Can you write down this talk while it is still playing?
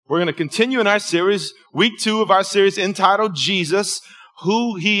We're going to continue in our series, week 2 of our series entitled Jesus,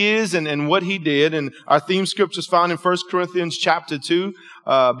 who he is and what he did. And our theme scripture is found in 1 Corinthians chapter 2,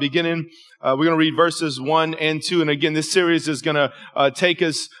 we're going to read verses 1 and 2. And again, this series is going to take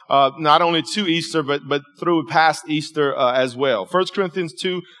us not only to Easter, but through past Easter as well. 1 Corinthians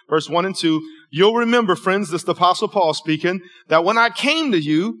 2, verse 1 and 2. You'll remember, friends, this is the Apostle Paul speaking, that when I came to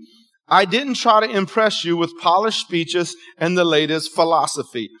you, I didn't try to impress you with polished speeches and the latest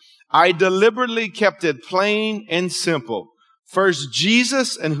philosophy. I deliberately kept it plain and simple. First,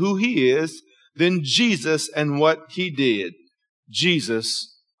 Jesus and who he is, then Jesus and what he did.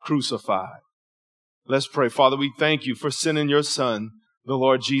 Jesus crucified. Let's pray. Father, we thank you for sending your Son, the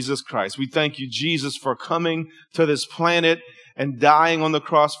Lord Jesus Christ. We thank you, Jesus, for coming to this planet and dying on the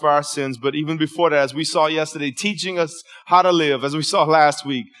cross for our sins. But even before that, as we saw yesterday, teaching us how to live. As we saw last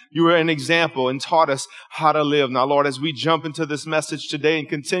week, you were an example and taught us how to live. Now, Lord, as we jump into this message today and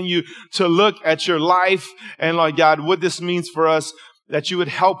continue to look at your life and, Lord God, what this means for us, that you would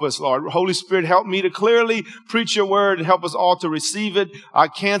help us, Lord. Holy Spirit, help me to clearly preach your word and help us all to receive it. I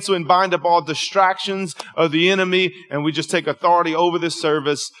cancel and bind up all distractions of the enemy, and we just take authority over this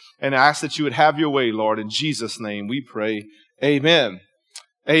service and ask that you would have your way, Lord. In Jesus' name we pray. Amen.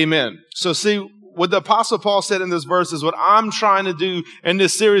 Amen. So see, what the Apostle Paul said in this verse is what I'm trying to do in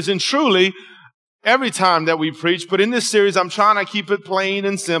this series. And truly, every time that we preach, but in this series, I'm trying to keep it plain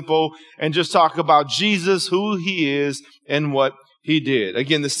and simple and just talk about Jesus, who he is, and what he did.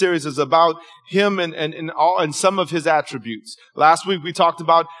 Again, the series is about him and some of his attributes. Last week, we talked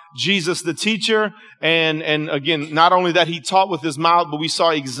about Jesus, the teacher. And again, not only that he taught with his mouth, but we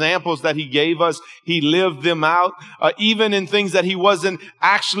saw examples that he gave us. He lived them out, even in things that he wasn't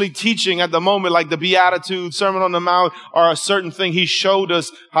actually teaching at the moment, like the Beatitudes, Sermon on the Mount, or a certain thing. He showed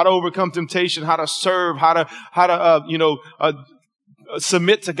us how to overcome temptation, how to serve, how to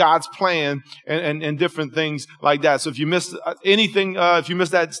submit to God's plan and different things like that. So if you missed anything, if you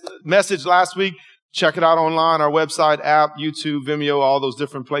missed that message last week, check it out online, our website, app, YouTube, Vimeo, all those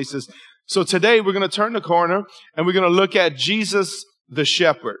different places. So today we're going to turn the corner and we're going to look at Jesus the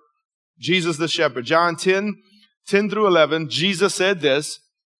shepherd. Jesus the shepherd. John 10 through 11, Jesus said this,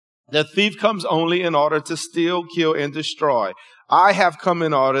 the thief comes only in order to steal, kill, and destroy. I have come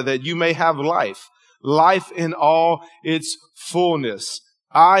in order that you may have life in all its fullness.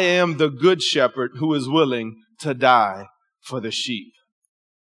 I am the good shepherd who is willing to die for the sheep.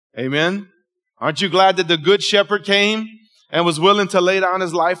 Amen. Aren't you glad that the good shepherd came and was willing to lay down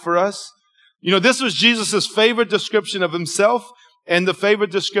his life for us? You know, this was Jesus' favorite description of himself and the favorite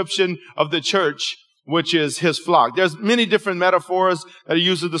description of the church, which is his flock. There's many different metaphors that are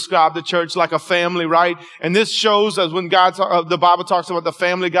used to describe the church, like a family, right? And this shows, as when the Bible talks about the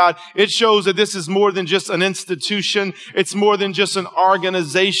family God, it shows that this is more than just an institution. It's more than just an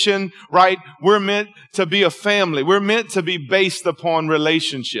organization, right? We're meant to be a family. We're meant to be based upon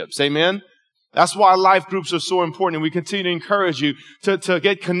relationships. Amen? That's why life groups are so important. And we continue to encourage you to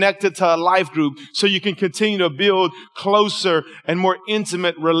get connected to a life group so you can continue to build closer and more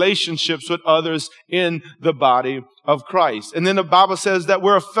intimate relationships with others in the body of Christ. And then the Bible says that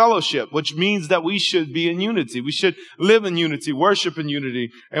we're a fellowship, which means that we should be in unity. We should live in unity, worship in unity,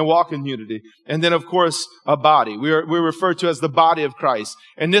 and walk in unity. And then, of course, a body. We're referred to as the body of Christ.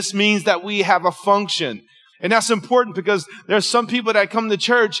 And this means that we have a function. And that's important because there's some people that come to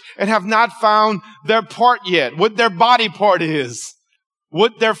church and have not found their part yet, what their body part is,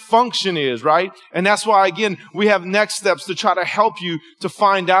 what their function is, right? And that's why, again, we have next steps to try to help you to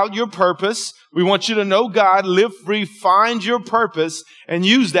find out your purpose. We want you to know God, live free, find your purpose, and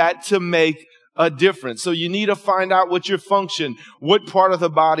use that to make a difference. So you need to find out what your function, what part of the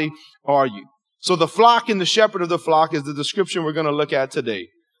body are you? So the flock and the shepherd of the flock is the description we're going to look at today.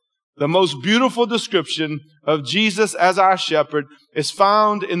 The most beautiful description of Jesus as our shepherd is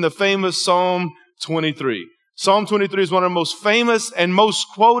found in the famous Psalm 23. Psalm 23 is one of the most famous and most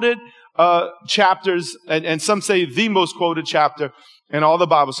quoted chapters, and some say the most quoted chapter in all the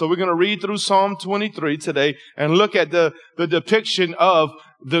Bible. So we're going to read through Psalm 23 today and look at the depiction of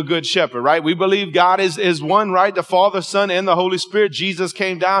the good shepherd, right? We believe God is one, right? The Father, Son, and the Holy Spirit. Jesus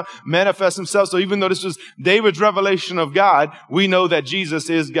came down, manifest himself. So even though this was David's revelation of God, we know that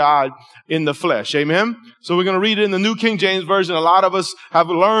Jesus is God in the flesh. Amen? So we're going to read it in the New King James Version. A lot of us have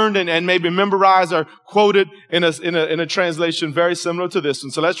learned and maybe memorized or quoted in a translation very similar to this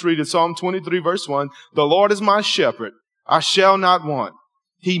one. So let's read it. Psalm 23, verse 1. The Lord is my shepherd. I shall not want.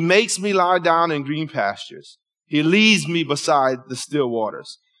 He makes me lie down in green pastures. He leads me beside the still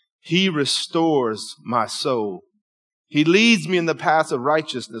waters. He restores my soul. He leads me in the paths of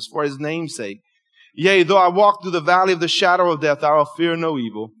righteousness for his name's sake. Yea, though I walk through the valley of the shadow of death, I will fear no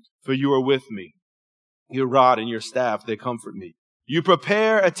evil, for you are with me. Your rod and your staff, they comfort me. You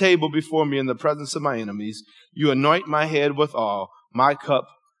prepare a table before me in the presence of my enemies. You anoint my head with oil. My cup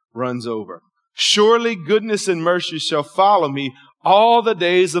runs over. Surely goodness and mercy shall follow me all the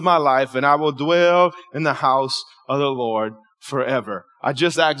days of my life, and I will dwell in the house of the Lord forever. I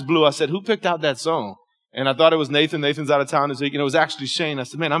just asked Blue, I said, who picked out that song? And I thought it was Nathan. Nathan's out of town this week. And it was actually Shane. I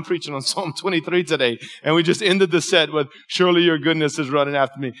said, man, I'm preaching on Psalm 23 today. And we just ended the set with, surely your goodness is running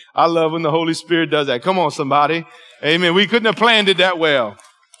after me. I love when the Holy Spirit does that. Come on, somebody. Amen. We couldn't have planned it that well.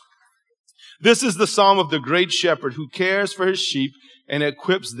 This is the Psalm of the great shepherd who cares for his sheep and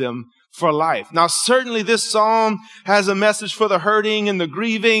equips them for life. Now, certainly this Psalm has a message for the hurting and the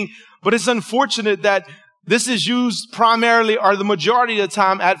grieving, but it's unfortunate that this is used primarily or the majority of the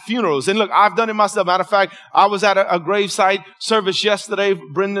time at funerals. And look, I've done it myself. Matter of fact, I was at a gravesite service yesterday,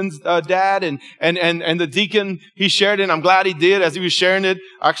 Brendan's dad, and the deacon, he shared it. And I'm glad he did. As he was sharing it,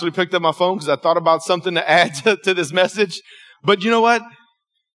 I actually picked up my phone because I thought about something to add to this message. But you know what?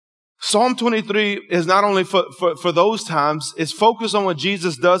 Psalm 23 is not only for those times, it's focused on what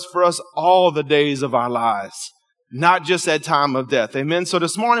Jesus does for us all the days of our lives. Not just at time of death. Amen. So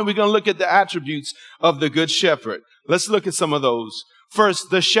this morning we're going to look at the attributes of the good shepherd. Let's look at some of those.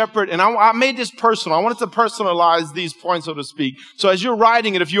 First, the shepherd, and I made this personal. I wanted to personalize these points, so to speak. So as you're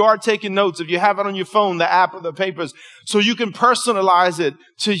writing it, if you are taking notes, if you have it on your phone, the app or the papers, so you can personalize it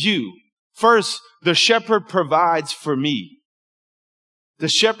to you. First, the shepherd provides for me. The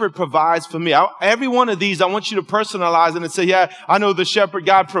shepherd provides for me. Every one of these, I want you to personalize it and say, yeah, I know the shepherd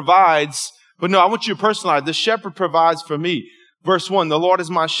God provides. But no, I want you to personalize. The shepherd provides for me. Verse 1, the Lord is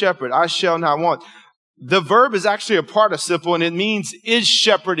my shepherd. I shall not want. The verb is actually a participle, and it means is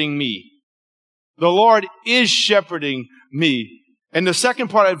shepherding me. The Lord is shepherding me. And the second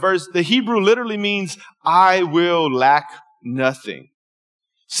part of that verse, the Hebrew literally means I will lack nothing.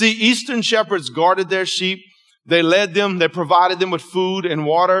 See, Eastern shepherds guarded their sheep. They led them. They provided them with food and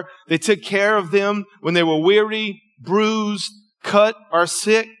water. They took care of them when they were weary, bruised, cut, or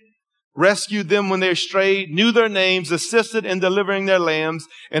sick. Rescued them when they strayed, knew their names, assisted in delivering their lambs,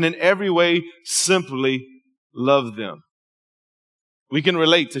 and in every way simply loved them. We can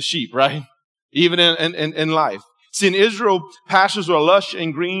relate to sheep, right? Even in life. See, in Israel, pastures were lush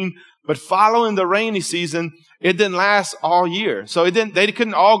and green, but following the rainy season, it didn't last all year. So they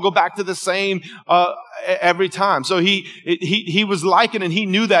couldn't all go back to the same every time. So he was likened, and he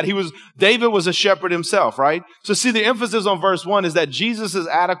knew that. David was a shepherd himself, right? So see, the emphasis on verse 1 is that Jesus is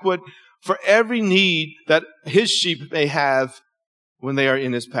adequate for every need that his sheep may have when they are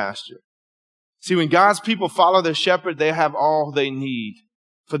in his pasture. See, when God's people follow their shepherd, they have all they need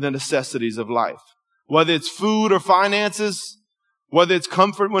for the necessities of life. Whether it's food or finances, whether it's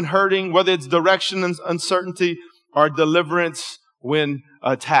comfort when hurting, whether it's direction and uncertainty, or deliverance when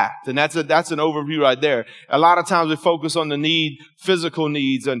attacked. And that's an overview right there. A lot of times we focus on the need, physical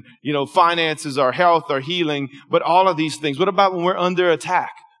needs, and, finances or health or healing, but all of these things. What about when we're under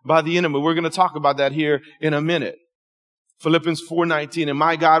attack by the enemy? We're going to talk about that here in a minute. Philippians 4:19, and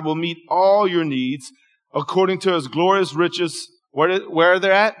my God will meet all your needs according to his glorious riches. Where are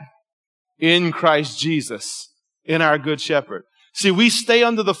they at? In Christ Jesus, in our good shepherd. See, we stay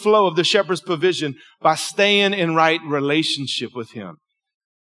under the flow of the shepherd's provision by staying in right relationship with him.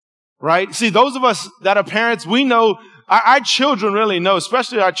 Right? See, those of us that are parents, we know, our children really know,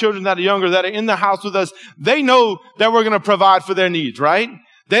 especially our children that are younger, that are in the house with us, they know that we're going to provide for their needs, right?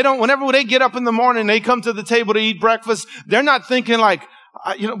 Whenever they get up in the morning, they come to the table to eat breakfast, they're not thinking like,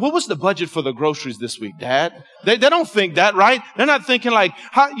 what was the budget for the groceries this week, Dad? They don't think that, right? They're not thinking like,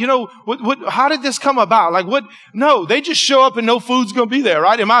 how did this come about? Like what? No, they just show up and no food's going to be there,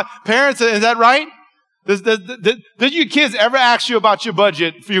 right? And my parents, is that right? Did your kids ever ask you about your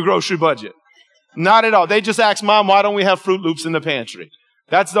budget for your grocery budget? Not at all. They just ask, Mom, why don't we have Fruit Loops in the pantry?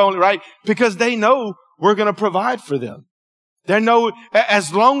 That's the only, right? Because they know we're going to provide for them. They know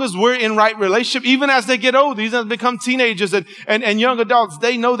as long as we're in right relationship, even as they get older, even as they become teenagers and young adults,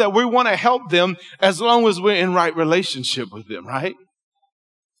 they know that we want to help them as long as we're in right relationship with them, right?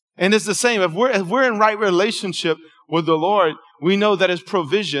 And it's the same. If we're in right relationship with the Lord, we know that his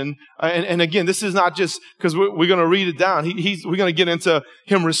provision, and again, this is not just because we're going to read it down. We're going to get into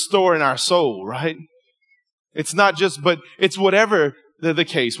him restoring our soul, right? It's not just, but it's whatever the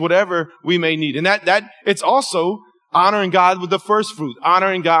case, whatever we may need. And that it's also honoring God with the first fruit,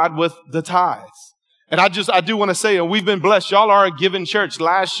 honoring God with the tithes. And I do want to say, and we've been blessed. Y'all are a giving church.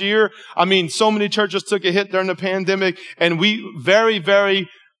 Last year, so many churches took a hit during the pandemic, and we very, very,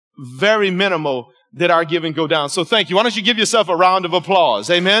 very minimal did our giving go down. So thank you. Why don't you give yourself a round of applause?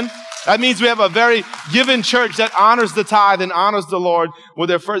 Amen. That means we have a very giving church that honors the tithe and honors the Lord with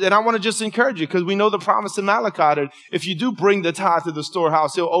their first. And I want to just encourage you, because we know the promise in Malachi that if you do bring the tithe to the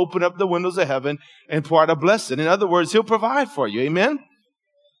storehouse, he'll open up the windows of heaven and pour out a blessing. In other words, he'll provide for you. Amen.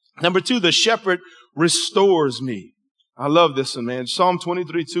 Number 2, the shepherd restores me. I love this one, man. Psalm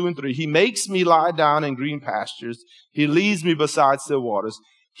 23, 2 and 3. He makes me lie down in green pastures. He leads me beside still waters.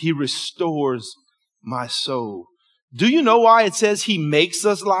 He restores my soul. Do you know why it says he makes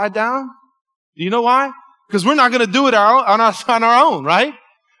us lie down? Do you know why? Because we're not going to do it on our own, right?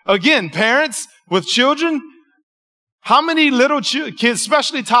 Again, parents with children, how many little kids,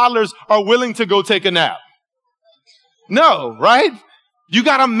 especially toddlers, are willing to go take a nap? No, right? You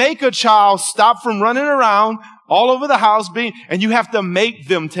got to make a child stop from running around all over the house and you have to make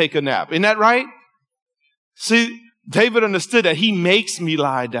them take a nap. Isn't that right? See, David understood that he makes me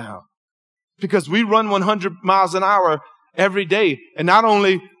lie down. Because we run 100 miles an hour every day. And not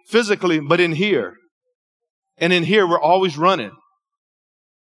only physically, but in here. And in here, we're always running.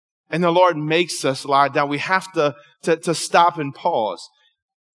 And the Lord makes us lie down. We have to stop and pause.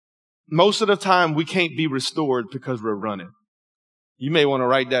 Most of the time, we can't be restored because we're running. You may want to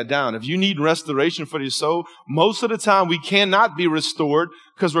write that down. If you need restoration for your soul, most of the time, we cannot be restored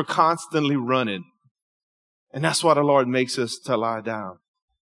because we're constantly running. And that's why the Lord makes us to lie down.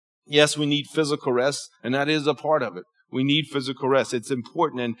 Yes, we need physical rest, and that is a part of it. We need physical rest. It's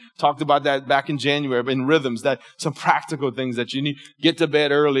important, and talked about that back in January in Rhythms, that some practical things that you need. Get to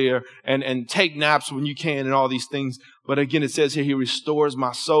bed earlier and take naps when you can and all these things. But again, it says here, he restores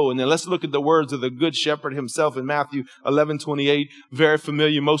my soul. And then let's look at the words of the good shepherd himself in Matthew 11:28. Very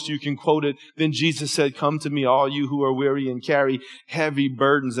familiar. Most of you can quote it. Then Jesus said, come to me, all you who are weary and carry heavy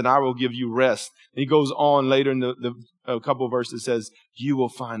burdens, and I will give you rest. And he goes on later in a couple of verses, says, you will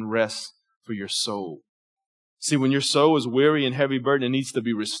find rest for your soul. See, when your soul is weary and heavy burden, it needs to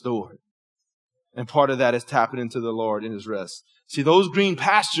be restored. And part of that is tapping into the Lord in his rest. See, those green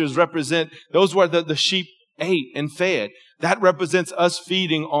pastures those were the sheep ate and fed. That represents us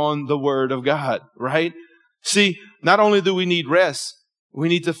feeding on the word of God, right? See, not only do we need rest, we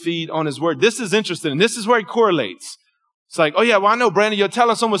need to feed on his word. This is interesting. And this is where it correlates. It's like, oh yeah, well I know, Brandon, you'll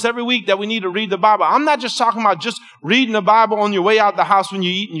tell us almost every week that we need to read the Bible. I'm not just talking about just reading the Bible on your way out the house when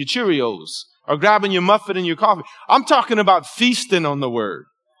you're eating your Cheerios or grabbing your muffin and your coffee. I'm talking about feasting on the word.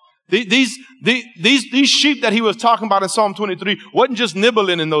 These sheep that he was talking about in Psalm 23 wasn't just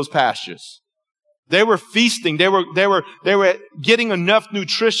nibbling in those pastures. They were feasting. They were getting enough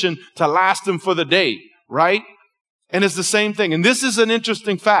nutrition to last them for the day, right? And it's the same thing. And this is an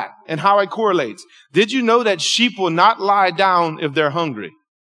interesting fact and how it correlates. Did you know that sheep will not lie down if they're hungry?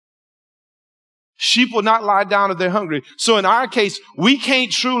 Sheep will not lie down if they're hungry. So in our case, we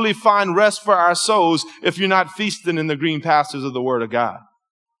can't truly find rest for our souls if you're not feasting in the green pastures of the Word of God.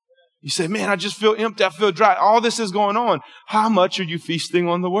 You say, man, I just feel empty. I feel dry. All this is going on. How much are you feasting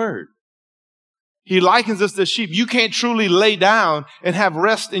on the Word? He likens us to sheep. You can't truly lay down and have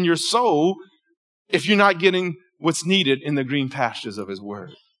rest in your soul if you're not getting what's needed in the green pastures of his word.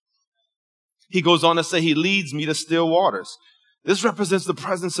 He goes on to say, he leads me to still waters. This represents the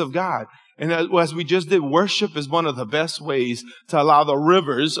presence of God. And as we just did, worship is one of the best ways to allow the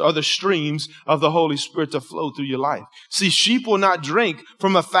rivers or the streams of the Holy Spirit to flow through your life. See, sheep will not drink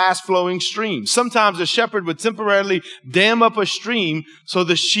from a fast-flowing stream. Sometimes a shepherd would temporarily dam up a stream so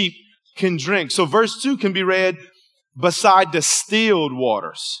the sheep can drink. So verse 2 can be read, beside distilled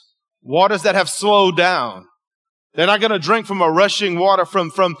waters, waters that have slowed down. They're not going to drink from a rushing water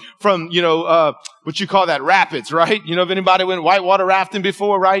from what you call that, rapids, right? You know, if anybody went whitewater rafting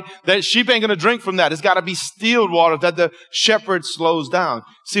before, right? That sheep ain't going to drink from that. It's got to be stilled water that the shepherd slows down.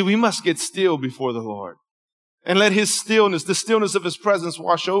 See, we must get still before the Lord and let his stillness, the stillness of his presence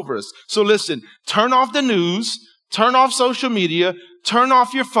wash over us. So listen, turn off the news, turn off social media, turn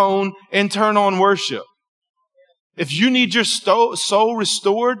off your phone, and turn on worship. If you need your soul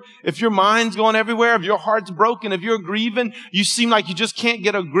restored, if your mind's going everywhere, if your heart's broken, if you're grieving, you seem like you just can't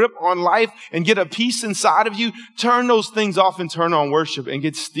get a grip on life and get a peace inside of you, turn those things off and turn on worship and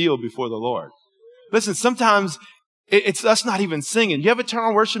get still before the Lord. Listen, sometimes it's us not even singing. You ever turn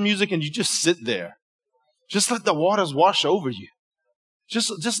on worship music and you just sit there? Just let the waters wash over you.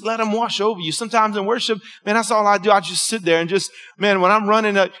 Just let them wash over you. Sometimes in worship, man, that's all I do. I just sit there and man, when I'm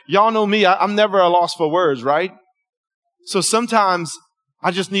running, y'all know me, I'm never a loss for words, right? So sometimes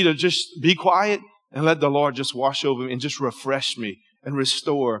I just need to just be quiet and let the Lord just wash over me and just refresh me and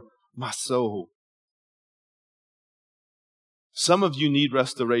restore my soul. Some of you need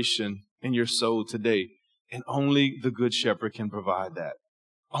restoration in your soul today, and only the Good Shepherd can provide that.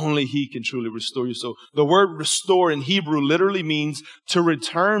 Only He can truly restore your soul. The word restore in Hebrew literally means to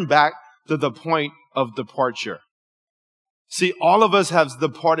return back to the point of departure. See, all of us have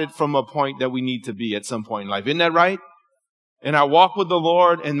departed from a point that we need to be at some point in life. Isn't that right? In our walk with the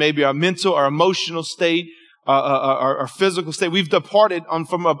Lord and maybe our mental or emotional state, our physical state, we've departed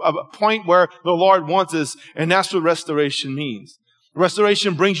from a point where the Lord wants us, and that's what restoration means.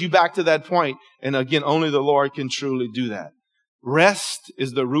 Restoration brings you back to that point, and again, only the Lord can truly do that. Rest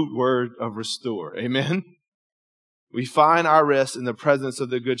is the root word of restore. Amen? We find our rest in the presence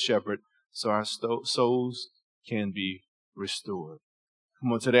of the Good Shepherd so our souls can be restored.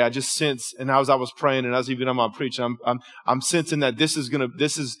 Come on, today I just sense, and as I was praying and as even I'm preaching, I'm sensing that this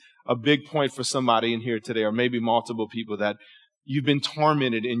is a big point for somebody in here today, or maybe multiple people, that you've been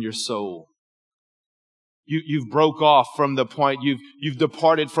tormented in your soul. You've broke off from the point, you've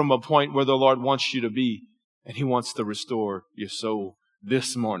departed from a point where the Lord wants you to be, and He wants to restore your soul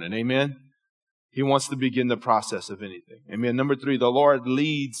this morning. Amen? He wants to begin the process of anything. Amen. Number 3, the Lord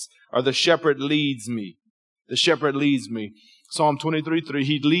leads, or the shepherd leads me. The shepherd leads me. Psalm 23:3,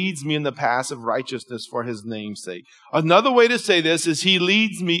 He leads me in the paths of righteousness for His name's sake. Another way to say this is He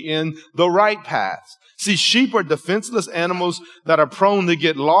leads me in the right paths. See, sheep are defenseless animals that are prone to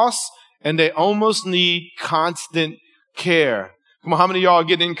get lost, and they almost need constant care. Come on, how many of y'all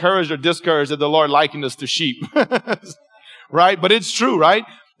get encouraged or discouraged that the Lord likened us to sheep? Right? But it's true, right?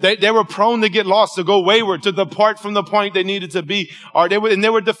 They were prone to get lost, to go wayward, to depart from the point they needed to be, and they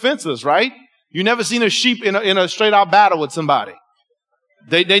were defenseless, right? You never seen a sheep in a straight out battle with somebody.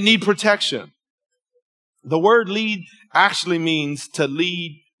 They need protection. The word lead actually means to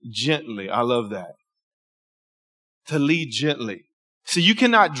lead gently. I love that. To lead gently. See, you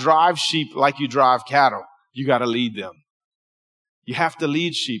cannot drive sheep like you drive cattle. You got to lead them. You have to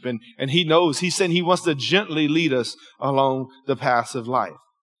lead sheep. And He knows. He said He wants to gently lead us along the paths of life.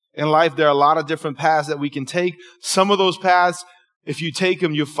 In life, there are a lot of different paths that we can take. Some of those paths, if you take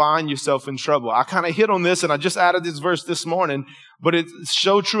them, you'll find yourself in trouble. I kind of hit on this, and I just added this verse this morning, but it's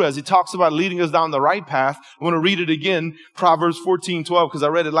so true. As He talks about leading us down the right path, I want to read it again, Proverbs 14:12, because I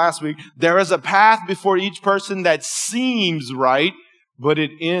read it last week. There is a path before each person that seems right, but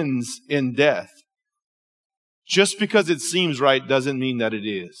it ends in death. Just because it seems right doesn't mean that it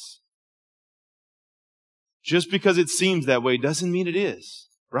is. Just because it seems that way doesn't mean it is,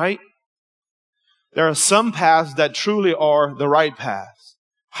 right? There are some paths that truly are the right paths.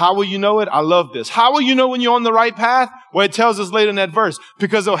 How will you know it? I love this. How will you know when you're on the right path? Well, it tells us later in that verse,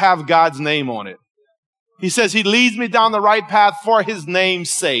 because it'll have God's name on it. He says He leads me down the right path for His name's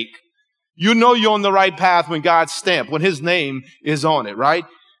sake. You know you're on the right path when God's stamp, when His name is on it, right?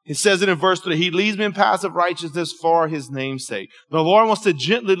 He says it in verse 3, He leads me in paths of righteousness for His name's sake. The Lord wants to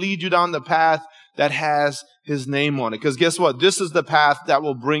gently lead you down the path that has His name on it. Because guess what? This is the path that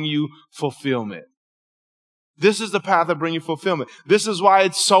will bring you fulfillment. This is the path that brings you fulfillment. This is why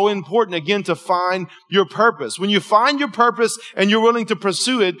it's so important, again, to find your purpose. When you find your purpose and you're willing to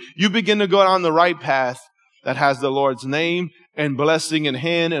pursue it, you begin to go down the right path that has the Lord's name and blessing in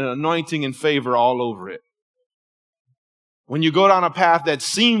hand and anointing and favor all over it. When you go down a path that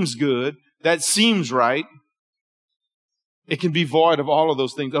seems good, that seems right, it can be void of all of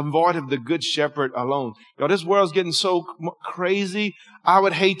those things, void of the Good Shepherd alone. Yo, this world's getting so crazy. I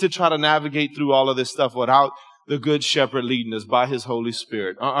would hate to try to navigate through all of this stuff without the Good Shepherd leading us by His Holy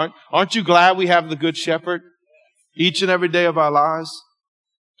Spirit. Aren't you glad we have the Good Shepherd each and every day of our lives?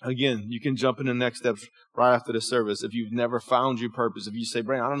 Again, you can jump in the next steps right after the service. If you've never found your purpose, if you say,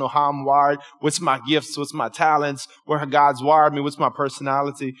 Brandon, I don't know how I'm wired, what's my gifts, what's my talents, where God's wired me, what's my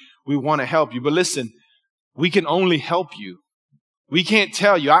personality, we want to help you. But listen, we can only help you. We can't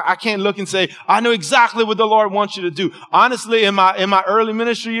tell you. I can't look and say, I know exactly what the Lord wants you to do. Honestly, in my early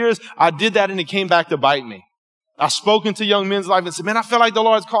ministry years, I did that and it came back to bite me. I spoke into young men's life and said, man, I feel like the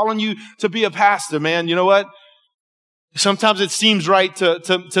Lord's calling you to be a pastor, man. You know what? Sometimes it seems right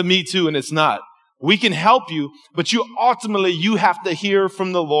to me too, and it's not. We can help you, but you have to hear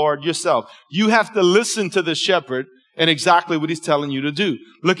from the Lord yourself. You have to listen to the shepherd and exactly what He's telling you to do.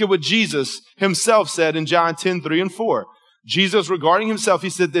 Look at what Jesus Himself said in John 10:3-4. Jesus, regarding Himself, He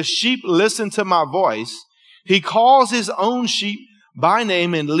said, the sheep listen to my voice. He calls His own sheep by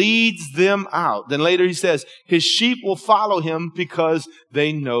name and leads them out. Then later He says, His sheep will follow Him because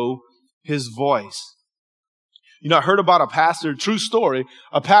they know His voice. You know, I heard about a pastor, true story.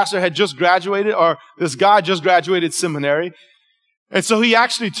 A pastor had just graduated, or this guy just graduated seminary. And so he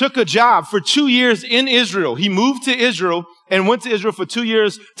actually took a job for 2 years in Israel. He moved to Israel and went to Israel for 2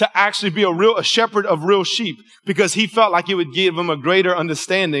 years to actually be a shepherd of real sheep, because he felt like it would give him a greater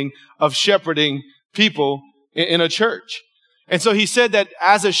understanding of shepherding people in a church. And so he said that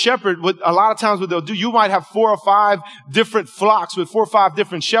as a shepherd, a lot of times what they'll do, you might have 4 or 5 different flocks with 4 or 5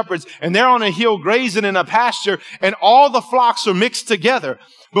 different shepherds, and they're on a hill grazing in a pasture, and all the flocks are mixed together.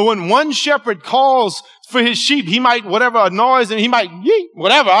 But when one shepherd calls for his sheep, he might, whatever, a noise, and he might, yeet,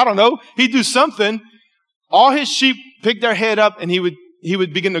 whatever, I don't know, he'd do something. All his sheep pick their head up, and he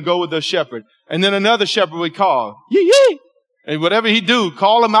would begin to go with the shepherd. And then another shepherd would call, yee, yee. And whatever he'd do,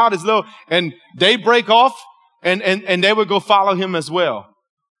 call him out as though, and they break off, and they would go follow him as well.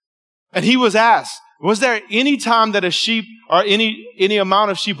 And he was asked, was there any time that a sheep or any amount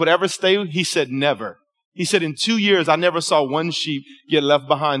of sheep would ever stay? He said, never. He said, in 2 years, I never saw one sheep get left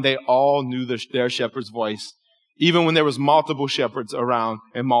behind. They all knew their shepherd's voice, even when there was multiple shepherds around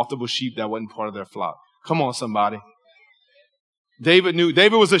and multiple sheep that wasn't part of their flock. Come on, somebody. David knew.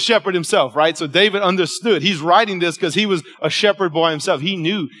 David was a shepherd himself, right? So David understood. He's writing this because he was a shepherd boy himself. He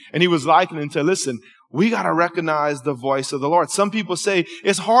knew, and he was likening to, listen, we got to recognize the voice of the Lord. Some people say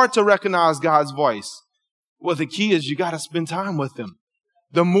it's hard to recognize God's voice. Well, the key is you got to spend time with him.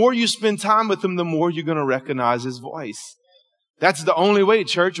 The more you spend time with him, the more you're going to recognize his voice. That's the only way,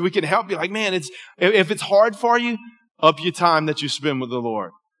 church. We can help you. Like, man, if it's hard for you, up your time that you spend with the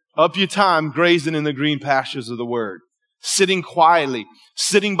Lord. Up your time grazing in the green pastures of the Word. Sitting quietly,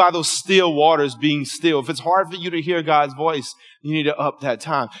 sitting by those still waters, being still. If it's hard for you to hear God's voice, you need to up that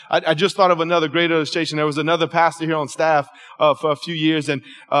time. I just thought of another great illustration. There was another pastor here on staff for a few years, and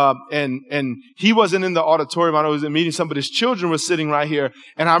he wasn't in the auditorium. I know he was in a meeting. Some of his children were sitting right here,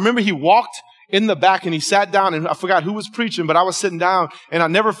 and I remember he walked in the back and he sat down, and I forgot who was preaching, but I was sitting down, and I'll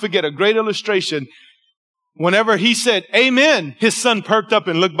never forget a great illustration. Whenever he said, amen, his son perked up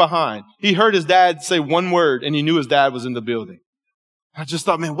and looked behind. He heard his dad say one word, and he knew his dad was in the building. I just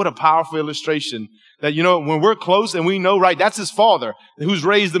thought, man, what a powerful illustration that, when we're close and we know, right, that's his father who's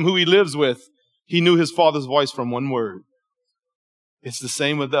raised him, who he lives with. He knew his father's voice from one word. It's the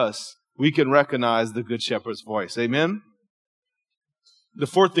same with us. We can recognize the good shepherd's voice. Amen? The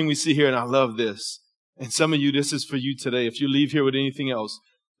fourth thing we see here, and I love this, and some of you, this is for you today. If you leave here with anything else,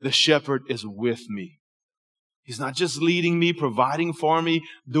 the shepherd is with me. He's not just leading me, providing for me,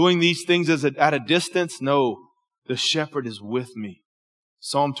 doing these things at a distance. No, the shepherd is with me.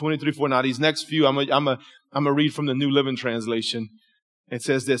 Psalm 23:4. Now, these next few, I'm gonna read from the New Living Translation. It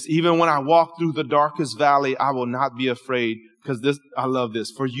says this: even when I walk through the darkest valley, I will not be afraid, because I love this.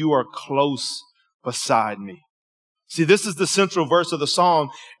 For you are close beside me. See, this is the central verse of the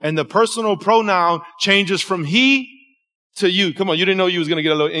psalm, and the personal pronoun changes from he to you. Come on, you didn't know you was going to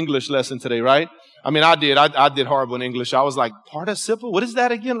get a little English lesson today, right? I mean, I did. I did horrible in English. I was like, participle? What is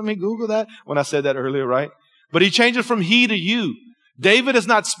that again? Let me Google that when I said that earlier, right? But he changed it from he to you. David is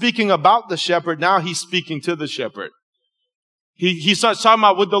not speaking about the shepherd. Now he's speaking to the shepherd. He starts talking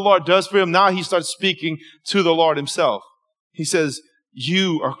about what the Lord does for him. Now he starts speaking to the Lord himself. He says,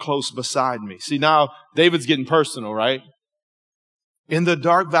 you are close beside me. See, now David's getting personal, right? In the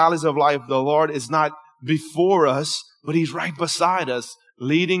dark valleys of life, the Lord is not before us, but he's right beside us,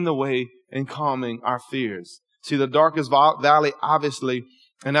 leading the way and calming our fears. See, the darkest valley, obviously,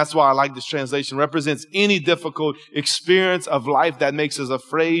 and that's why I like this translation, represents any difficult experience of life that makes us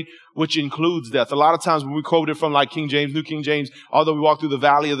afraid, which includes death. A lot of times when we quote it from like King James, New King James, although we walk through the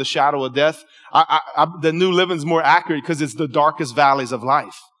valley of the shadow of death, the New Living's more accurate because it's the darkest valleys of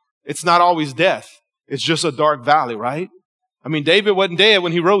life. It's not always death. It's just a dark valley, right? I mean, David wasn't dead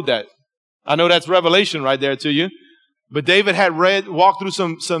when he wrote that. I know that's revelation right there to you. But David had walked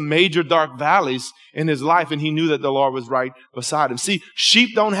through some major dark valleys in his life, and he knew that the Lord was right beside him. See,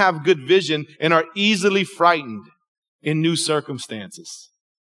 sheep don't have good vision and are easily frightened in new circumstances,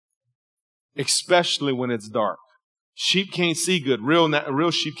 especially when it's dark. Sheep can't see good.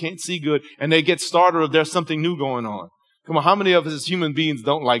 Real sheep can't see good, and they get startled if there's something new going on. Come on, how many of us as human beings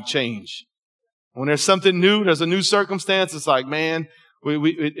don't like change? When there's something new, there's a new circumstance, it's like, man,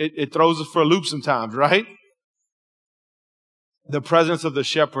 it throws us for a loop sometimes, right? The presence of the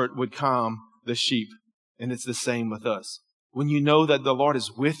shepherd would calm the sheep, and it's the same with us. When you know that the Lord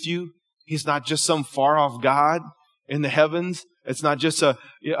is with you, he's not just some far-off God in the heavens. It's not just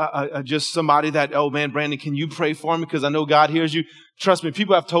just somebody that, oh man, Brandon, can you pray for me? Because I know God hears you. Trust me,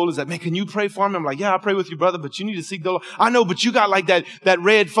 people have told us that, man, can you pray for me? I'm like, yeah, I'll pray with you, brother, but you need to seek the Lord. I know, but you got like that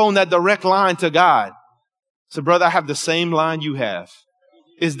red phone, that direct line to God. So brother, I have the same line you have.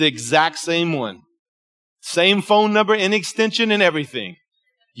 It's the exact same one. Same phone number and extension and everything.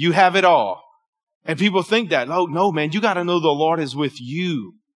 You have it all. And people think that, oh, no, man, you got to know the Lord is with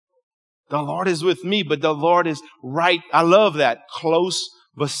you. The Lord is with me, but the Lord is right. I love that. Close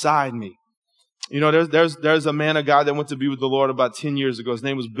beside me. You know, there's a man of God that went to be with the Lord about 10 years ago. His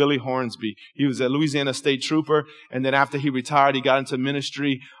name was Billy Hornsby. He was a Louisiana State Trooper. And then after he retired, he got into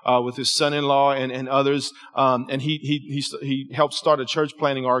ministry with his son-in-law and others. And he helped start a church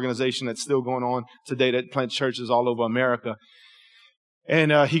planting organization that's still going on today that plants churches all over America.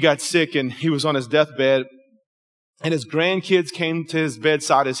 And he got sick and he was on his deathbed. And his grandkids came to his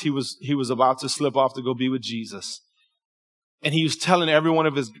bedside as he was about to slip off to go be with Jesus. And he was telling every one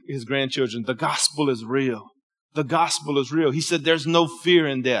of his grandchildren, the gospel is real. The gospel is real. He said, there's no fear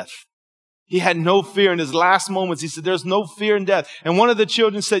in death. He had no fear in his last moments. He said, there's no fear in death. And one of the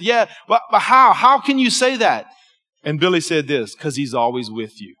children said, yeah, but how? How can you say that? And Billy said this, because he's always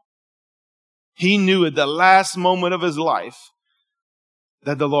with you. He knew at the last moment of his life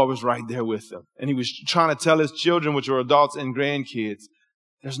that the Lord was right there with him. And he was trying to tell his children, which were adults and grandkids,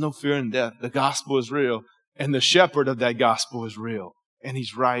 there's no fear in death. The gospel is real. And the shepherd of that gospel is real. And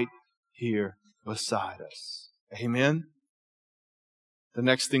he's right here beside us. Amen. The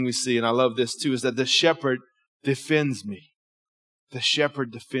next thing we see, and I love this too, is that the shepherd defends me. The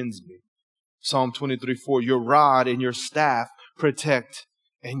shepherd defends me. Psalm 23:4, your rod and your staff protect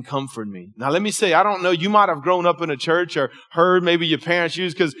and comfort me. Now let me say, I don't know, you might have grown up in a church or heard maybe your parents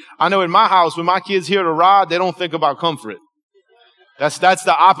use, because I know in my house, when my kids hear the rod, they don't think about comfort. That's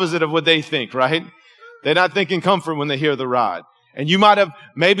the opposite of what they think, right? They're not thinking comfort when they hear the rod. And you might have,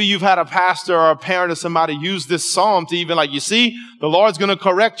 maybe you've had a pastor or a parent or somebody use this psalm to even like, you see, the Lord's going to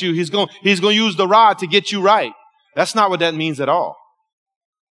correct you. He's going to use the rod to get you right. That's not what that means at all.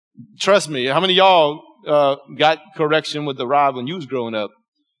 Trust me. How many of y'all got correction with the rod when you was growing up?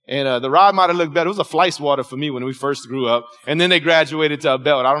 And the rod might have looked better. It was a fly swatter for me when we first grew up. And then they graduated to a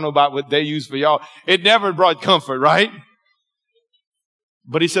belt. I don't know about what they used for y'all. It never brought comfort, right?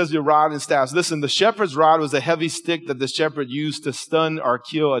 But he says your rod and staffs. Listen, the shepherd's rod was a heavy stick that the shepherd used to stun or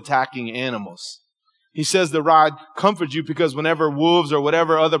kill attacking animals. He says the rod comforts you because whenever wolves or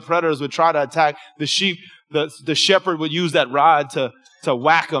whatever other predators would try to attack the sheep, the shepherd would use that rod to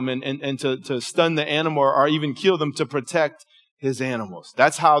whack them and to stun the animal or even kill them to protect his animals.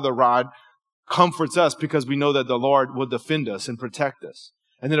 That's how the rod comforts us, because we know that the Lord will defend us and protect us.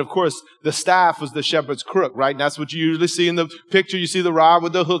 And then, of course, the staff was the shepherd's crook, right? And that's what you usually see in the picture. You see the rod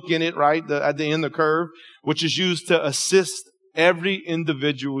with the hook in it, right? At the end, the curve, which is used to assist every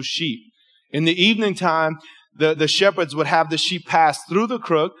individual sheep. In the evening time, the shepherds would have the sheep pass through the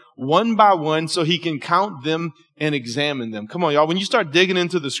crook one by one so he can count them and examine them. Come on, y'all. When you start digging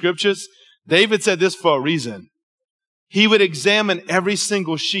into the scriptures, David said this for a reason. He would examine every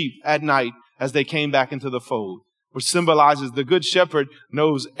single sheep at night as they came back into the fold, which symbolizes the good shepherd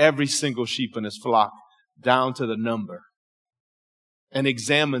knows every single sheep in his flock down to the number and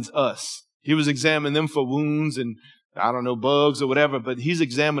examines us. He was examining them for wounds and, I don't know, bugs or whatever, but he's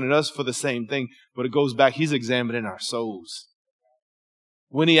examining us for the same thing. But it goes back, he's examining our souls.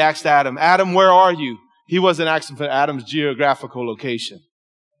 When he asked Adam, Adam, where are you? He wasn't asking for Adam's geographical location.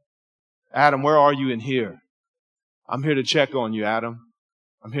 Adam, where are you in here? I'm here to check on you, Adam.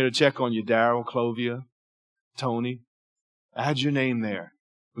 I'm here to check on you, Daryl, Clovia, Tony. Add your name there.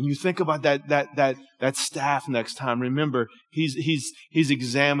 When you think about that staff next time, remember, he's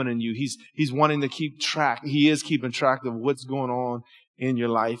examining you. He's wanting to keep track. He is keeping track of what's going on in your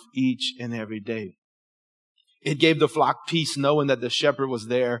life each and every day. It gave the flock peace knowing that the shepherd was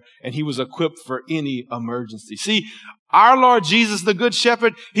there and he was equipped for any emergency. See, our Lord Jesus, the good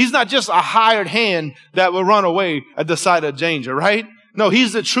shepherd, he's not just a hired hand that will run away at the sight of danger, right? No,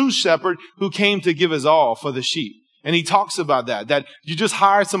 he's the true shepherd who came to give his all for the sheep. And he talks about that you just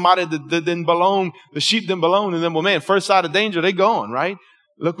hired somebody that didn't belong, the sheep didn't belong, and then, well, man, first sight of danger, they gone, right?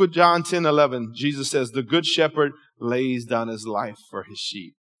 Look what John 10:11, Jesus says, the good shepherd lays down his life for his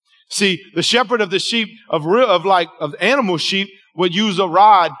sheep. See, the shepherd of the sheep, of animal sheep, would use a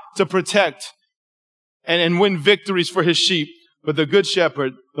rod to protect and win victories for his sheep. But the good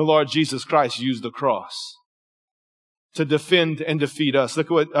shepherd, the Lord Jesus Christ, used the cross to defend and defeat us.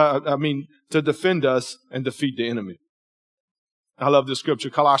 Look at to defend us and defeat the enemy. I love this scripture.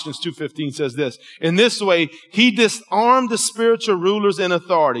 Colossians 2:15 says this. In this way, he disarmed the spiritual rulers and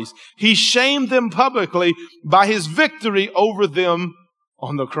authorities. He shamed them publicly by his victory over them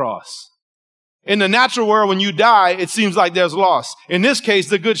on the cross. In the natural world, when you die, it seems like there's loss. In this case,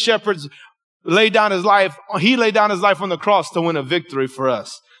 the good shepherd laid down his life. He laid down his life on the cross to win a victory for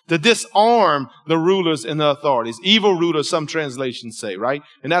us, to disarm the rulers and the authorities. Evil rulers, some translations say, right?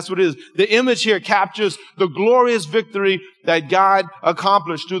 And that's what it is. The image here captures the glorious victory that God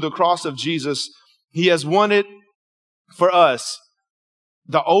accomplished through the cross of Jesus. He has won it for us.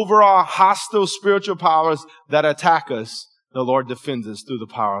 The overall hostile spiritual powers that attack us, the Lord defends us through the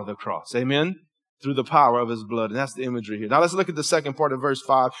power of the cross. Amen? through the power of his blood. And that's the imagery here. Now let's look at the second part of verse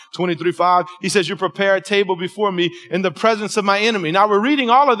 5, 23:5. He says, you prepare a table before me in the presence of my enemy. Now we're reading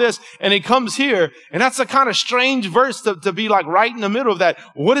all of this and it comes here. And that's a kind of strange verse to be like right in the middle of that.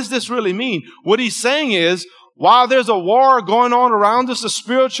 What does this really mean? What he's saying is, while there's a war going on around us, a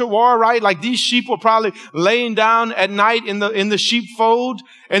spiritual war, right? Like these sheep were probably laying down at night in the sheepfold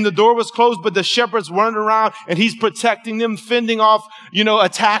and the door was closed, but the shepherd's running around and he's protecting them, fending off,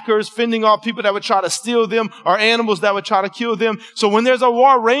 attackers, fending off people that would try to steal them or animals that would try to kill them. So when there's a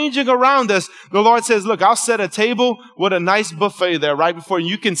war raging around us, the Lord says, look, I'll set a table with a nice buffet there right before you.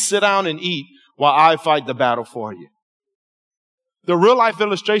 You can sit down and eat while I fight the battle for you. The real life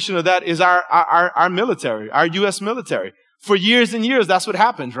illustration of that is our military, our U.S. military. For years and years, that's what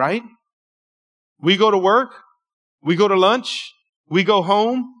happens, right? We go to work, we go to lunch, we go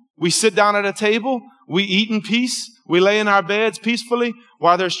home, we sit down at a table, we eat in peace, we lay in our beds peacefully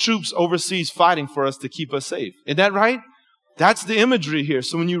while there's troops overseas fighting for us to keep us safe. Isn't that right? That's the imagery here.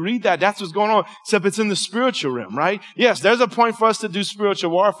 So when you read that, that's what's going on, except it's in the spiritual realm, right? Yes, there's a point for us to do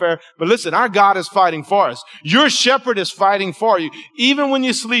spiritual warfare, but listen, our God is fighting for us. Your shepherd is fighting for you, even when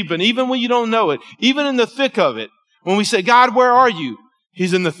you're sleeping, even when you don't know it, even in the thick of it. When we say, God, where are you?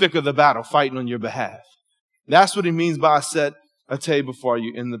 He's in the thick of the battle, fighting on your behalf. That's what he means by set a table for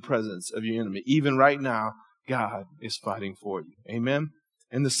you in the presence of your enemy. Even right now, God is fighting for you. Amen?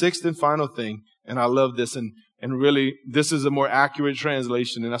 And the sixth and final thing, and I love this, and really, this is a more accurate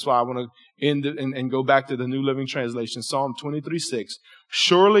translation, and that's why I want to end it and go back to the New Living Translation. Psalm 23:6.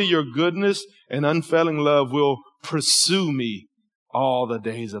 Surely your goodness and unfailing love will pursue me all the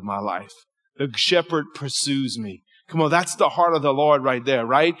days of my life. The shepherd pursues me. Come on, that's the heart of the Lord right there,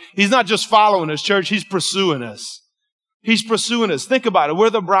 right? He's not just following us, church. He's pursuing us. He's pursuing us. Think about it.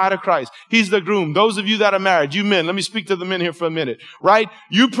 We're the bride of Christ. He's the groom. Those of you that are married, you men, let me speak to the men here for a minute, right?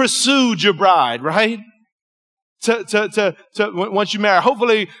 You pursued your bride, right? Once you marry,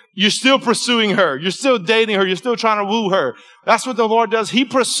 hopefully you're still pursuing her. You're still dating her. You're still trying to woo her. That's what the Lord does. He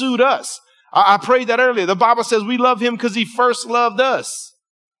pursued us. I prayed that earlier. The Bible says we love him because he first loved us.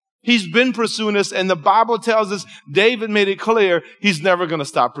 He's been pursuing us, and the Bible tells us, David made it clear, he's never going to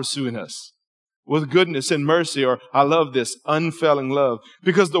stop pursuing us with goodness and mercy, or I love this, unfailing love.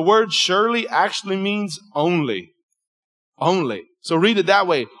 Because the word surely actually means only. Only. So read it that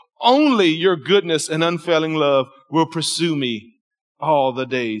way. Only your goodness and unfailing love will pursue me all the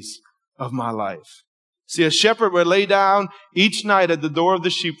days of my life. See, a shepherd would lay down each night at the door of the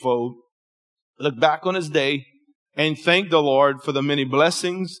sheepfold, look back on his day, and thank the Lord for the many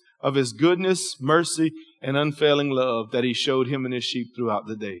blessings of his goodness, mercy, and unfailing love that he showed him and his sheep throughout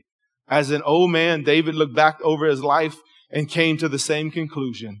the day. As an old man, David looked back over his life and came to the same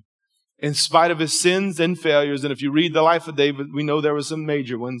conclusion. In spite of his sins and failures, and if you read the life of David, we know there were some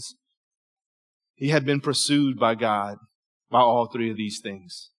major ones. He had been pursued by God by all three of these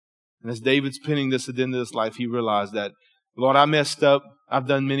things. And as David's penning this at the end of his life, he realized that, Lord, I messed up. I've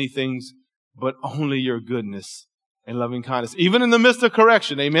done many things, but only your goodness and loving kindness. Even in the midst of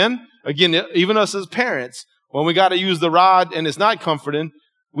correction, amen? Again, even us as parents, when we got to use the rod and it's not comforting,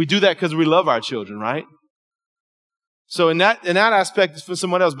 we do that because we love our children, right? So in that aspect, it's for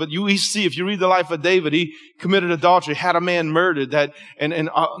someone else. But we see, if you read the life of David, he committed adultery, had a man murdered, and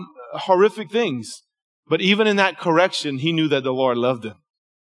horrific things. But even in that correction, he knew that the Lord loved him.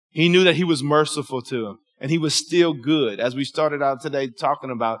 He knew that he was merciful to him. And he was still good. As we started out today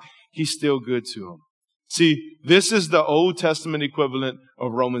talking about, he's still good to him. See, this is the Old Testament equivalent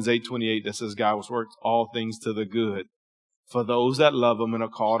of Romans 8:28 that says God works all things to the good for those that love him and are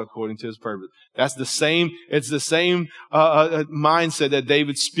called according to his purpose. It's the same mindset that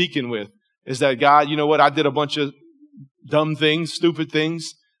David's speaking with, is that God, you know what? I did a bunch of dumb things, stupid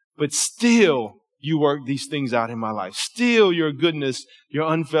things, but still you work these things out in my life. Still your goodness,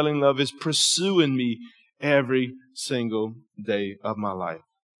 your unfailing love is pursuing me every single day of my life.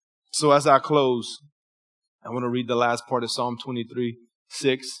 So as I close, I want to read the last part of Psalm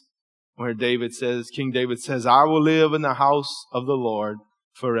 23:6. Where King David says, I will live in the house of the Lord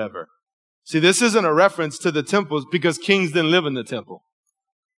forever. See, this isn't a reference to the temples because kings didn't live in the temple.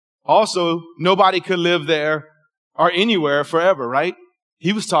 Also, nobody could live there or anywhere forever, right?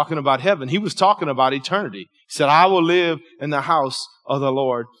 He was talking about heaven. He was talking about eternity. He said, I will live in the house of the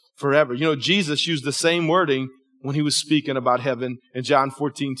Lord forever. You know, Jesus used the same wording when he was speaking about heaven in John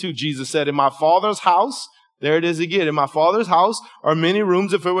 14:2. Jesus said, in my Father's house, there it is again. In my Father's house are many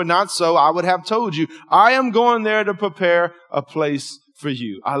rooms. If it were not so, I would have told you. I am going there to prepare a place for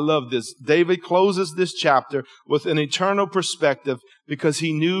you. I love this. David closes this chapter with an eternal perspective because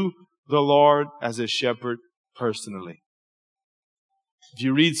he knew the Lord as a shepherd personally. If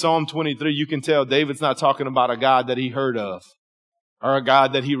you read Psalm 23, you can tell David's not talking about a God that he heard of or a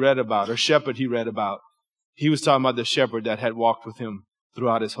God that he read about or shepherd he read about. He was talking about the shepherd that had walked with him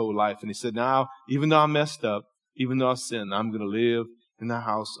throughout his whole life. And he said, now, even though I messed up, even though I've sinned, I'm going to live in the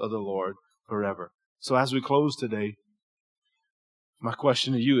house of the Lord forever. So as we close today, my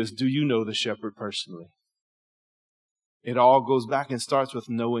question to you is, do you know the shepherd personally? It all goes back and starts with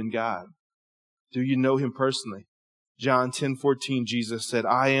knowing God. Do you know him personally? John 10:14, Jesus said,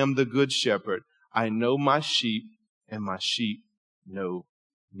 I am the good shepherd. I know my sheep, and my sheep know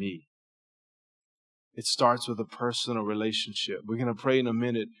me. It starts with a personal relationship. We're going to pray in a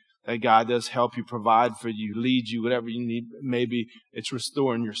minute that God does help you, provide for you, lead you, whatever you need. Maybe it's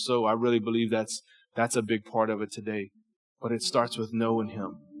restoring your soul. I really believe that's a big part of it today. But it starts with knowing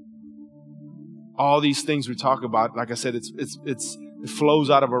him. All these things we talk about, like I said, it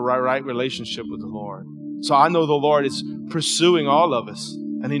flows out of a right relationship with the Lord. So I know the Lord is pursuing all of us,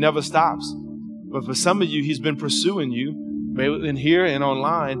 and he never stops. But for some of you, he's been pursuing you, maybe in here and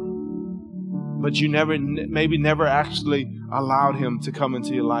online, but you maybe never actually allowed him to come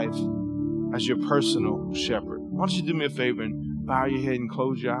into your life as your personal shepherd. Why don't you do me a favor and bow your head and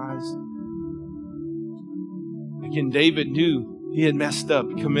close your eyes? Again, David knew he had messed up.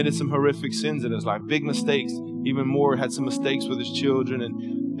 He committed some horrific sins in his life, big mistakes. Even more, had some mistakes with his children,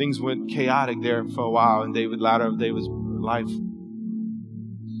 and things went chaotic there for a while in latter of David's life.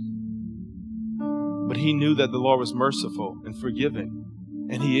 But he knew that the Lord was merciful and forgiving,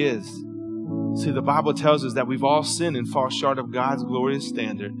 and he is. See, the Bible tells us that we've all sinned and fall short of God's glorious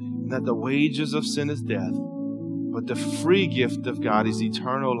standard, and that the wages of sin is death, but the free gift of God is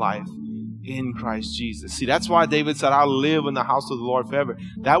eternal life in Christ Jesus. See, that's why David said, I'll live in the house of the Lord forever.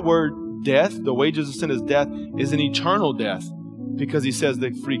 That word death, the wages of sin is death, is an eternal death, because he says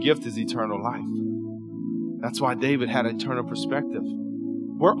the free gift is eternal life. That's why David had an eternal perspective.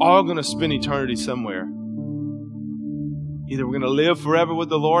 We're all going to spend eternity somewhere. Either we're going to live forever with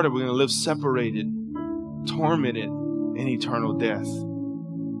the Lord, or we're going to live separated, tormented in eternal death.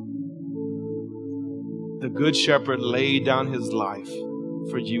 The Good Shepherd laid down his life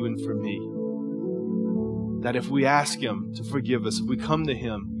for you and for me. That if we ask him to forgive us, if we come to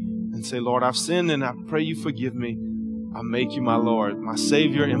him and say, Lord, I've sinned and I pray you forgive me, I'll make you my Lord, my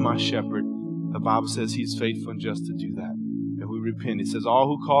Savior and my Shepherd. The Bible says he's faithful and just to do that. If we repent, it says, all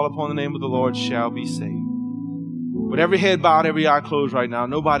who call upon the name of the Lord shall be saved. With every head bowed, every eye closed right now,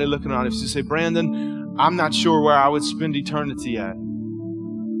 nobody looking around. If you say, Brandon, I'm not sure where I would spend eternity at.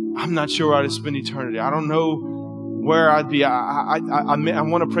 I'm not sure where I would spend eternity. I don't know where I'd be. I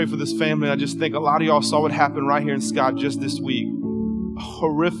want to pray for this family. I just think a lot of y'all saw what happened right here in Scott just this week. A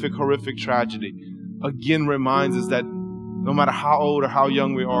horrific, horrific tragedy. Again, reminds us that no matter how old or how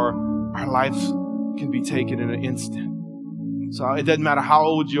young we are, our life can be taken in an instant. So it doesn't matter how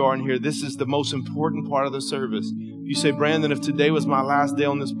old you are in here. This is the most important part of the service. You say, Brandon, if today was my last day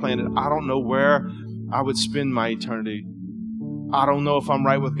on this planet, I don't know where I would spend my eternity. I don't know if I'm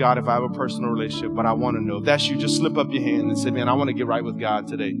right with God, if I have a personal relationship, but I want to know. If that's you, just slip up your hand and say, man, I want to get right with God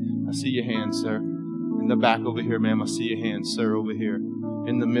today. I see your hand, sir. In the back over here, ma'am, I see your hand, sir, over here.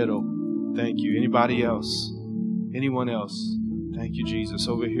 In the middle. Thank you. Anybody else? Anyone else? Thank you, Jesus.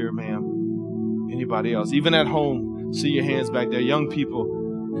 Over here, ma'am. Anybody else? Even at home, see your hands back there. Young people,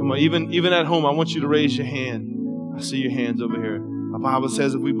 come on. Even at home, I want you to raise your hand. I see your hands over here. The Bible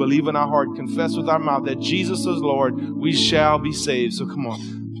says if we believe in our heart, confess with our mouth that Jesus is Lord, we shall be saved. So come on.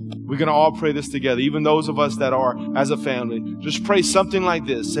 We're going to all pray this together. Even those of us that are as a family. Just pray something like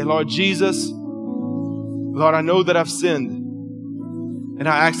this. Say, Lord Jesus, Lord, I know that I've sinned. And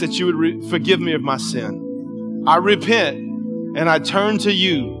I ask that you would forgive me of my sin. I repent and I turn to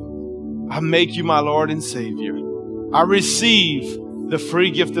you. I make you my Lord and Savior. I receive the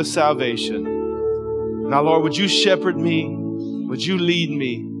free gift of salvation. Now, Lord, would you shepherd me? Would you lead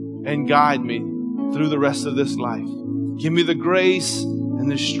me and guide me through the rest of this life? Give me the grace and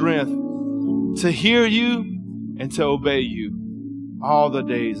the strength to hear you and to obey you all the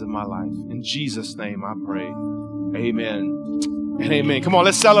days of my life. In Jesus' name I pray. Amen and amen. Come on,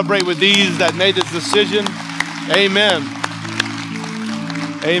 let's celebrate with these that made this decision. Amen.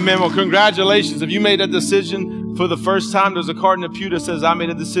 Amen. Well, congratulations. If you made that decision for the first time, there's a card in the pew that says, I made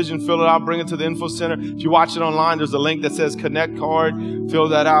a decision, fill it out, bring it to the info center. If you watch it online, there's a link that says Connect card. Fill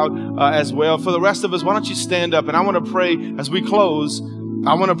that out as well. For the rest of us, why don't you stand up? And I want to pray as we close.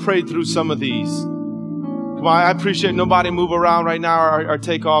 I want to pray through some of these. Come on, I appreciate nobody move around right now or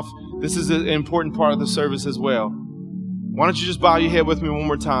take off. This is an important part of the service as well. Why don't you just bow your head with me one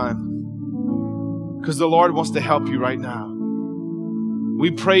more time? Because the Lord wants to help you right now. We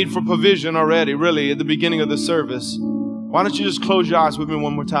prayed for provision already, really, at the beginning of the service. Why don't you just close your eyes with me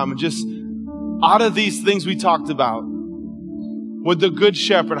one more time and just, out of these things we talked about, with the Good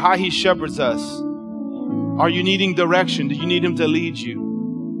Shepherd, how He shepherds us, are you needing direction? Do you need Him to lead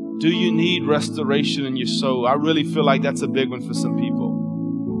you? Do you need restoration in your soul? I really feel like that's a big one for some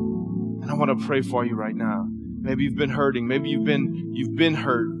people. And I want to pray for you right now. Maybe you've been hurting. Maybe you've been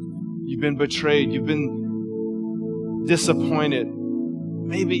hurt. You've been betrayed. You've been disappointed.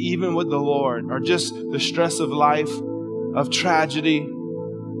 Maybe even with the Lord, or just the stress of life, of tragedy,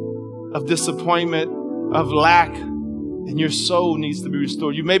 of disappointment, of lack, and your soul needs to be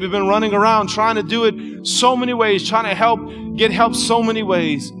restored. You've maybe been running around trying to do it so many ways, trying to get help so many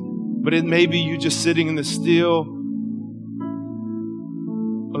ways, but it may be you just sitting in the still,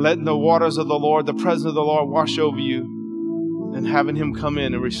 letting the waters of the Lord, the presence of the Lord wash over you, and having Him come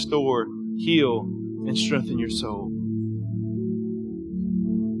in and restore, heal, and strengthen your soul.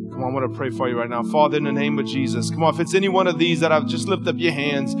 Come on, I want to pray for you right now. Father, in the name of Jesus, come on, if it's any one of these that I've just lift up your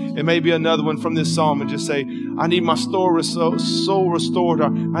hands, it may be another one from this psalm, and just say, I need my soul restored,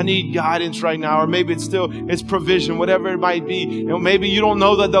 or I need guidance right now, or maybe it's provision, whatever it might be. Maybe you don't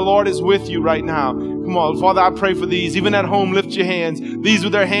know that the Lord is with you right now. Come on, Father, I pray for these. Even at home, lift your hands. These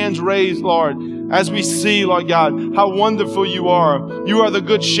with their hands raised, Lord, as we see, Lord God, how wonderful you are. You are the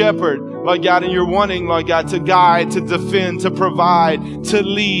Good Shepherd, Lord God, and you're wanting, Lord God, to guide, to defend, to provide, to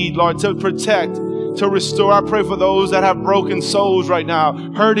lead, Lord, to protect, to restore. I pray for those that have broken souls right now,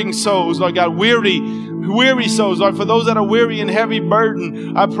 hurting souls, Lord God, weary souls, Lord. For those that are weary and heavy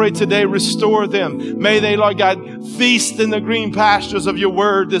burden, I pray today, restore them. May they, Lord God, feast in the green pastures of your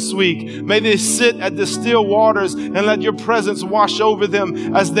word this week. May they sit at the still waters and let your presence wash over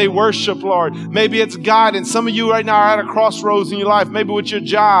them as they worship, Lord. Maybe it's guidance. Some of you right now are at a crossroads in your life, maybe with your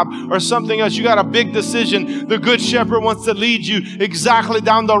job or something else. You got a big decision. The Good Shepherd wants to lead you exactly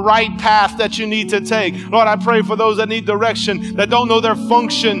down the right path that you need to take. Lord, I pray for those that need direction, that don't know their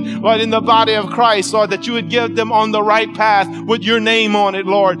function, Lord, in the body of Christ, Lord, that you would give them on the right path with your name on it,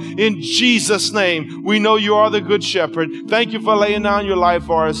 Lord. In Jesus' name, we know you are the Good Shepherd. Thank you for laying down your life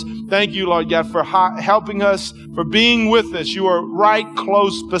for us. Thank you, Lord God, for helping us, for being with us. You are right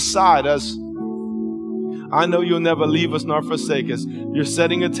close beside us. I know you'll never leave us nor forsake us. You're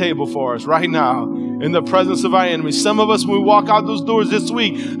setting a table for us right now in the presence of our enemies. Some of us, when we walk out those doors this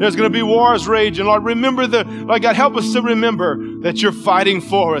week, there's going to be wars raging. Lord, Lord God, help us to remember that you're fighting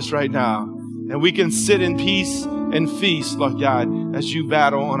for us right now. And we can sit in peace and feast, Lord God, as you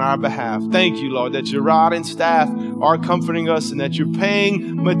battle on our behalf. Thank you, Lord, that your rod and staff are comforting us and that you're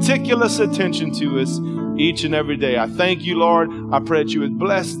paying meticulous attention to us each and every day. I thank you, Lord. I pray that you would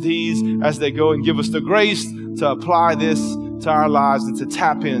bless these as they go and give us the grace to apply this to our lives and to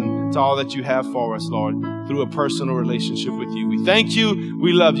tap in to all that you have for us, Lord, through a personal relationship with you. We thank you,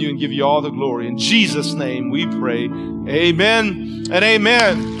 we love you, and give you all the glory. In Jesus' name we pray. Amen and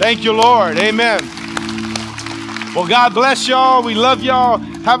amen. Thank you, Lord. Amen. Well, God bless y'all. We love y'all.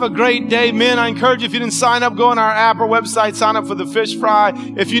 Have a great day. Men, I encourage you, if you didn't sign up, go on our app or website, sign up for the fish fry.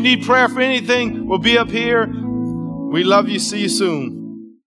 If you need prayer for anything, we'll be up here. We love you. See you soon.